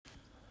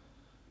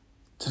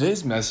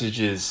Today's message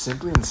is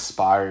simply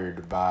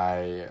inspired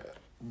by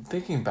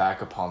thinking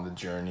back upon the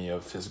journey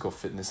of physical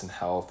fitness and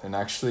health and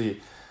actually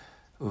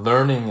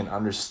learning and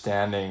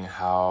understanding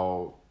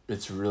how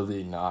it's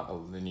really not a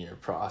linear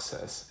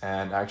process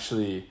and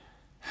actually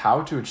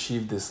how to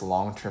achieve this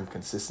long-term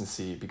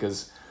consistency.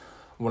 Because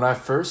when I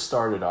first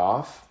started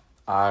off,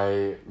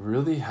 I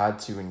really had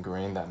to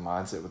ingrain that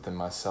mindset within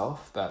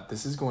myself that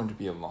this is going to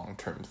be a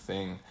long-term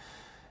thing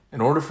in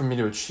order for me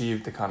to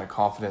achieve the kind of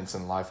confidence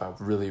in life I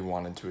really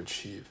wanted to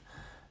achieve.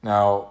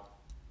 Now,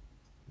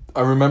 I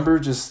remember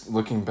just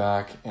looking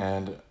back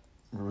and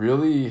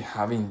really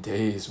having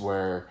days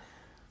where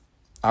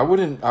I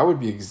would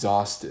be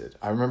exhausted.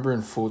 I remember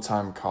in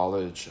full-time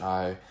college,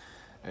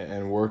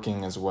 and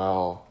working as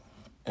well,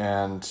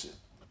 and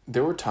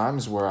there were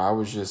times where I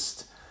was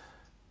just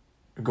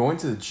going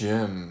to the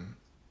gym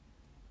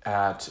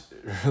at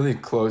really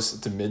close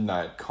to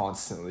midnight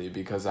constantly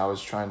because I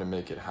was trying to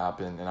make it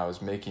happen and I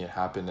was making it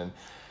happen. And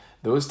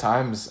those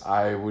times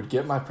I would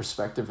get my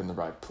perspective in the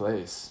right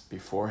place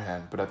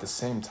beforehand, but at the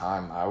same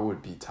time, I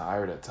would be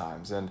tired at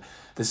times. And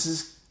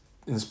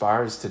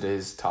inspires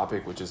today's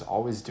topic, which is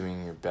always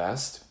doing your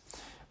best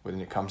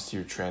when it comes to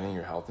your training,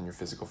 your health, and your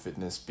physical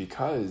fitness,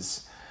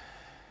 because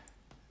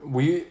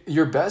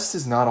your best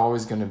is not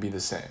always going to be the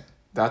same.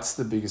 That's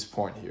the biggest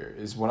point here,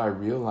 is what I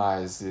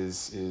realized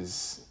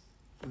is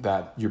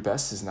that your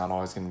best is not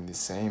always going to be the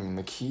same. And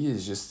the key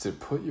is just to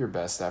put your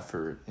best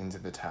effort into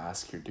the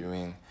task you're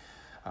doing.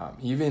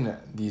 Even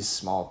these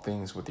small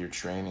things with your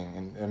training.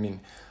 And I mean,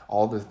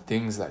 all the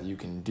things that you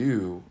can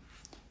do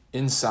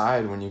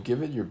inside, when you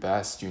give it your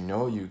best, you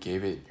know you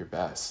gave it your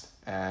best.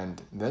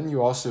 And then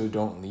you also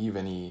don't leave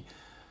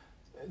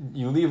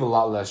you leave a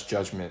lot less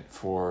judgment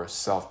for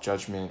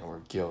self-judgment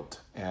or guilt.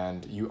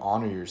 And you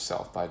honor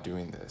yourself by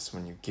doing this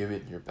when you give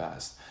it your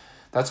best.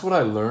 That's what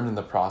I learned in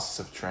the process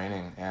of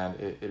training, and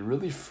it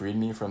really freed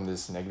me from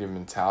this negative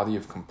mentality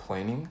of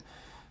complaining.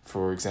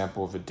 For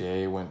example, if a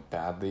day went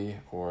badly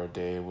or a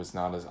day was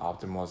not as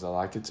optimal as I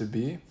like it to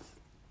be,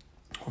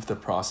 or if the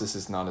process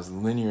is not as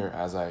linear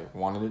as I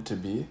wanted it to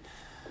be,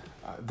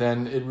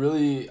 then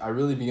I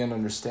really began to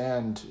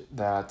understand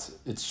that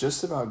it's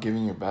just about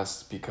giving your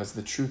best, because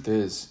the truth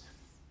is,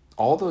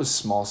 all those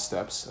small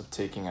steps of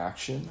taking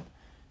action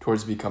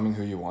towards becoming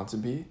who you want to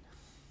be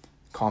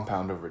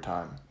compound over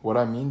time. What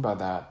I mean by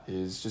that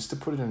is, just to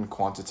put it in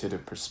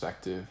quantitative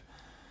perspective,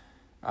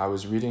 I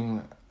was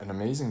reading an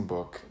amazing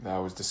book that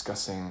was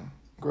discussing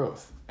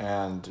growth,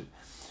 and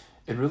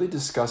it really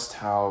discussed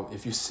how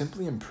if you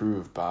simply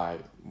improve by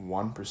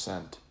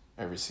 1%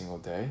 every single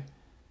day,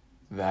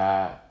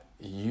 that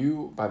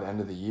you, by the end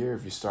of the year,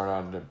 if you start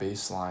out at a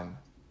baseline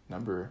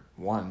number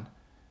 1,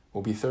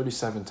 will be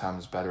 37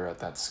 times better at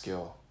that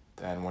skill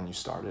than when you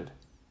started.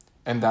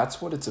 And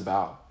that's what it's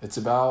about. It's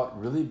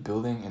about really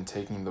building and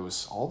taking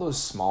all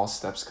those small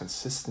steps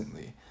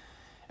consistently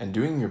and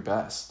doing your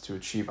best to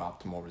achieve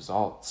optimal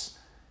results.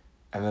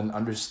 And then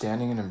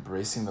understanding and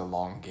embracing the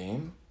long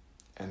game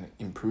and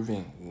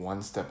improving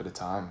one step at a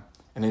time.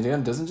 And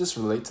again, it doesn't just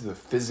relate to the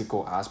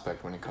physical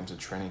aspect when it comes to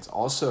training. It's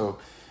also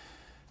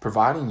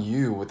providing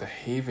you with a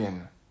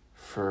haven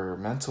for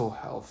mental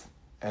health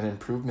and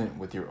improvement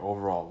with your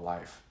overall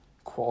life,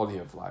 quality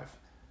of life.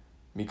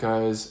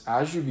 Because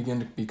as you begin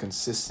to be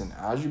consistent,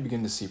 as you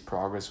begin to see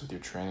progress with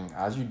your training,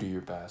 as you do your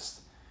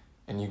best,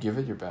 and you give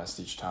it your best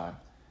each time,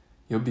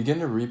 you'll begin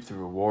to reap the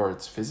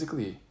rewards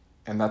physically,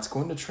 and that's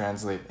going to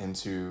translate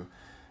into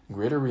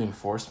greater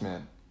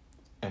reinforcement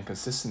and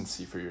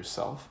consistency for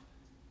yourself.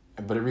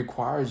 But it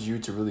requires you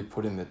to really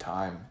put in the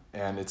time,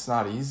 and it's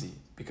not easy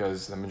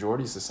because the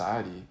majority of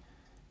society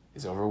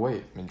is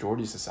overweight.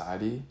 Majority of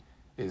society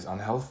is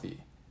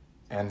unhealthy.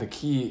 And the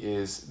key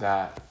is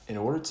that in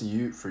order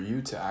for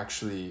you to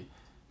actually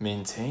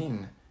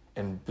maintain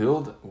and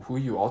build who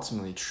you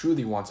ultimately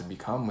truly want to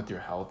become with your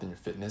health and your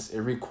fitness,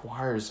 it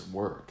requires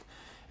work.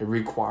 It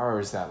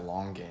requires that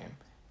long game.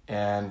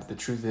 And the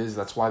truth is,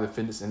 that's why the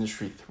fitness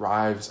industry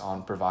thrives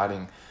on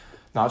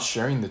not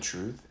sharing the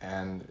truth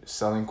and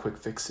selling quick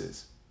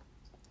fixes,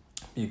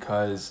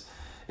 because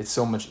it's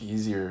so much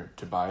easier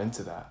to buy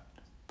into that.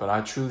 But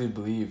I truly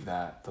believe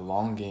that the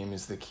long game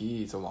is the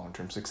key to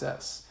long-term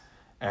success.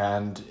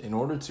 And in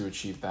order to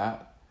achieve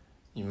that,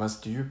 you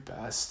must do your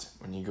best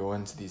when you go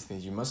into these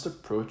things. You must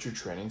approach your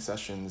training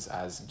sessions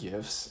as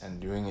gifts and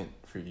doing it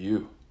for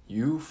you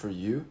for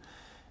you,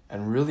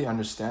 and really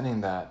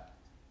understanding that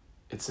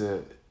it's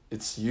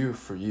you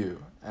for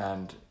you.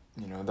 And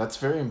that's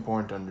very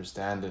important to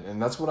understand it. And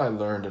that's what I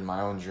learned in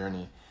my own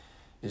journey.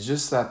 It's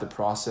just that the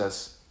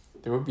process,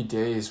 there would be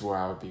days where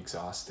I would be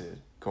exhausted,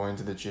 going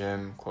to the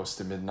gym close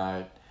to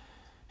midnight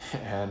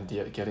and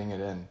yet getting it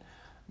in.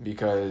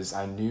 Because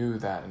I knew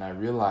that, and I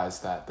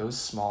realized that those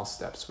small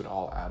steps would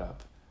all add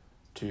up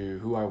to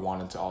who I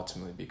wanted to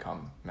ultimately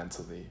become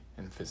mentally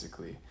and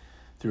physically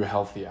through a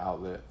healthy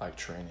outlet like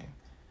training.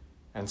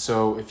 And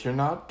so if you're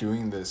not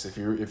doing this, if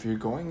you're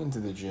going into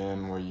the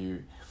gym where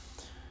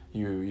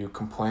you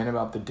complain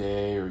about the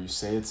day, or you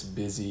say it's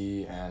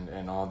busy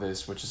and all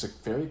this, which is a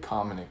very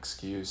common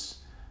excuse,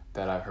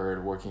 that I've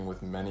heard working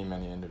with many,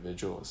 many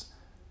individuals,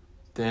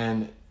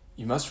 then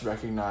you must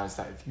recognize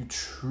that if you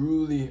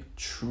truly,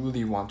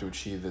 truly want to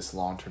achieve this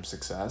long-term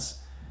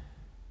success,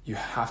 you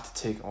have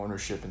to take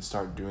ownership and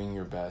start doing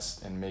your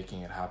best and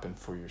making it happen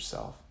for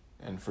yourself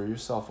and for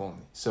yourself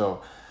only.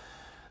 So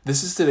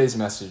this is today's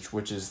message,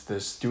 which is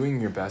this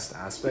doing your best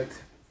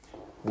aspect.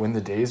 When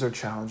the days are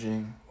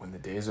challenging, when the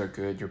days are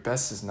good, your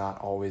best is not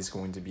always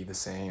going to be the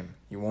same.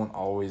 You won't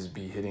always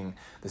be hitting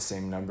the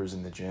same numbers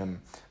in the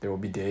gym. There will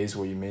be days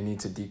where you may need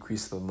to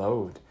decrease the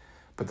load,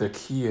 but the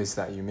key is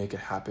that you make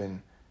it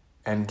happen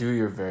and do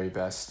your very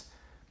best,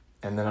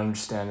 and then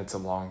understand it's a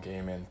long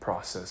game and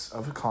process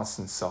of a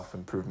constant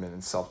self-improvement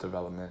and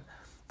self-development.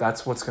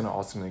 That's what's going to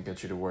ultimately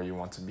get you to where you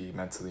want to be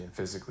mentally and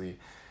physically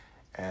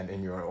and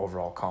in your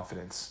overall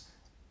confidence.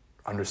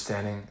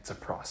 Understanding it's a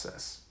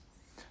process.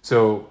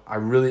 So I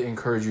really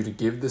encourage you to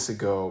give this a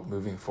go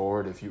moving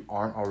forward. If you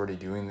aren't already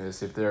doing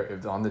this, if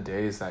on the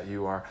days that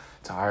you are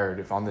tired,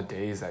 if on the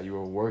days that you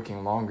are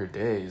working longer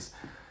days,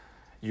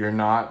 you're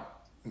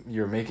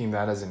making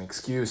that as an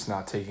excuse,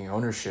 not taking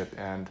ownership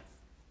and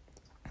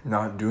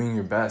not doing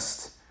your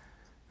best,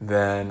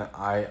 then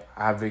I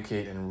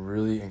advocate and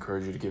really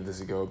encourage you to give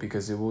this a go,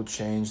 because it will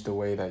change the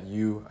way that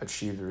you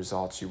achieve the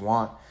results you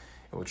want.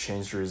 It will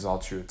change the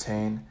results you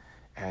attain,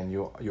 and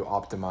you'll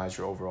optimize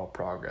your overall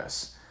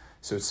progress.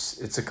 So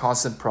it's a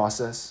constant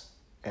process,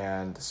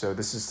 and so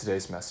this is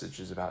today's message,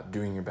 is about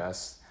doing your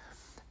best,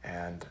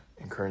 and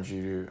I encourage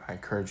you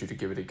to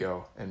give it a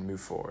go and move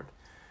forward.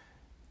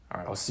 All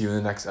right, I'll see you in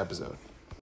the next episode.